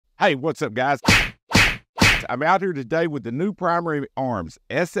Hey, what's up, guys? I'm out here today with the new Primary Arms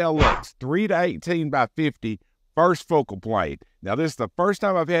SLX 3-18x50 first focal plate. Now, this is the first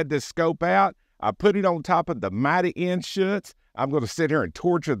time I've had this scope out. I put it on top of the mighty end shuts. I'm going to sit here and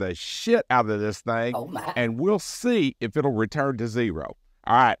torture the shit out of this thing, and we'll see if it'll return to zero.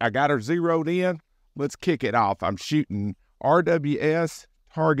 All right, I got her zeroed in. Let's kick it off. I'm shooting RWS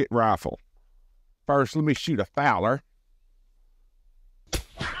target rifle. First, let me shoot a Fowler.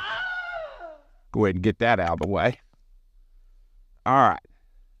 Go ahead and get that out of the way. All right.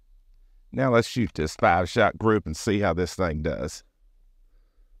 Now let's shoot this 5-shot group and see how this thing does.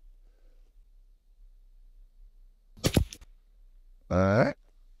 All right.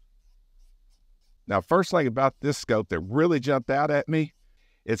 Now, first thing about this scope that really jumped out at me,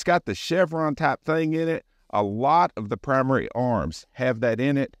 it's got the chevron type thing in it. A lot of the Primary Arms have that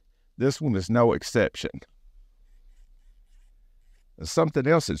in it. This one is no exception. Something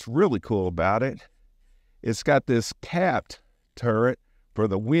else that's really cool about it, it's got this capped turret for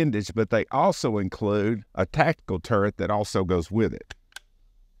the windage, but they also include a tactical turret that also goes with it.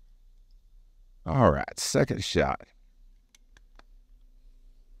 All right, second shot.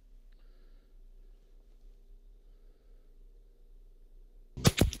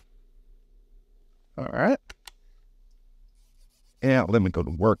 All right. Yeah, let me go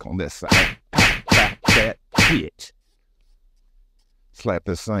to work on this side. Pop that bitch. Slap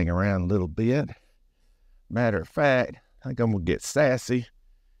this thing around a little bit. Matter of fact, I think I'm going to get sassy.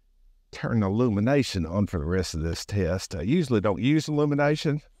 Turn the illumination on for the rest of this test. I usually don't use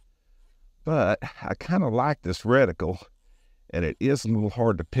illumination, but I kind of like this reticle, and it is a little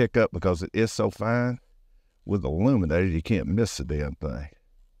hard to pick up because it is so fine. With illuminated, you can't miss the damn thing.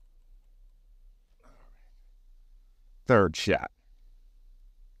 Third shot.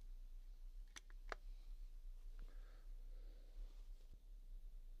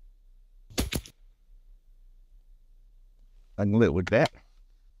 I can live with that.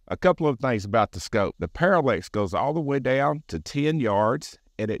 A couple of things about the scope. The parallax goes all the way down to 10 yards,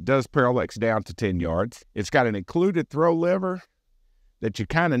 and it does parallax down to 10 yards. It's got an included throw lever that you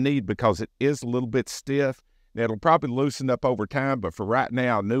kind of need because it is a little bit stiff. Now, it'll probably loosen up over time, but for right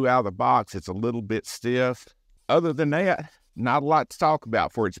now, new out of the box, it's a little bit stiff. Other than that, not a lot to talk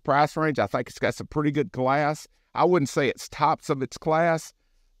about. For its price range, I think it's got some pretty good class. I wouldn't say it's tops of its class,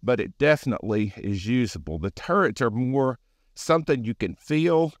 but it definitely is usable. The turrets are more something you can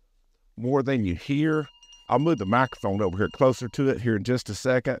feel more than you hear. I'll move the microphone over here closer to it here in just a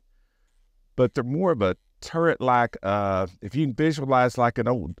second. But they're more of a turret-like, if you can visualize like an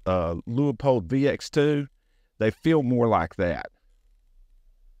old Leupold VX2, they feel more like that.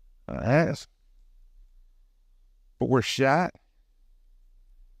 That's 4 shot.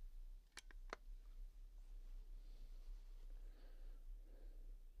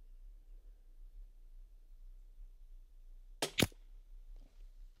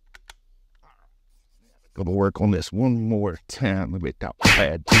 Gonna work on this one more time. Let me talk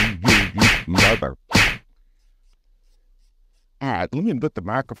bad to you mother. All right, let me put the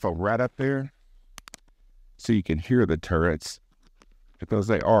microphone right up there so you can hear the turrets because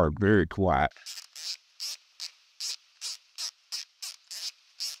they are very quiet.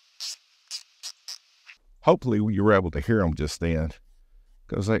 Hopefully you were able to hear them just then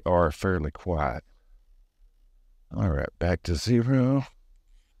because they are fairly quiet. All right, back to zero.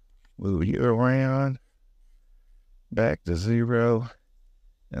 Move you around. Back to zero,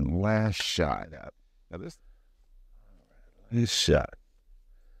 and last shot up. Now this shot.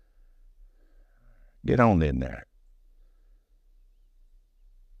 Get on in there.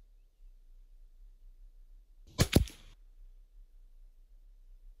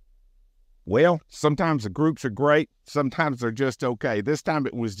 Well, sometimes the groups are great, sometimes they're just okay. This time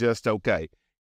it was just okay.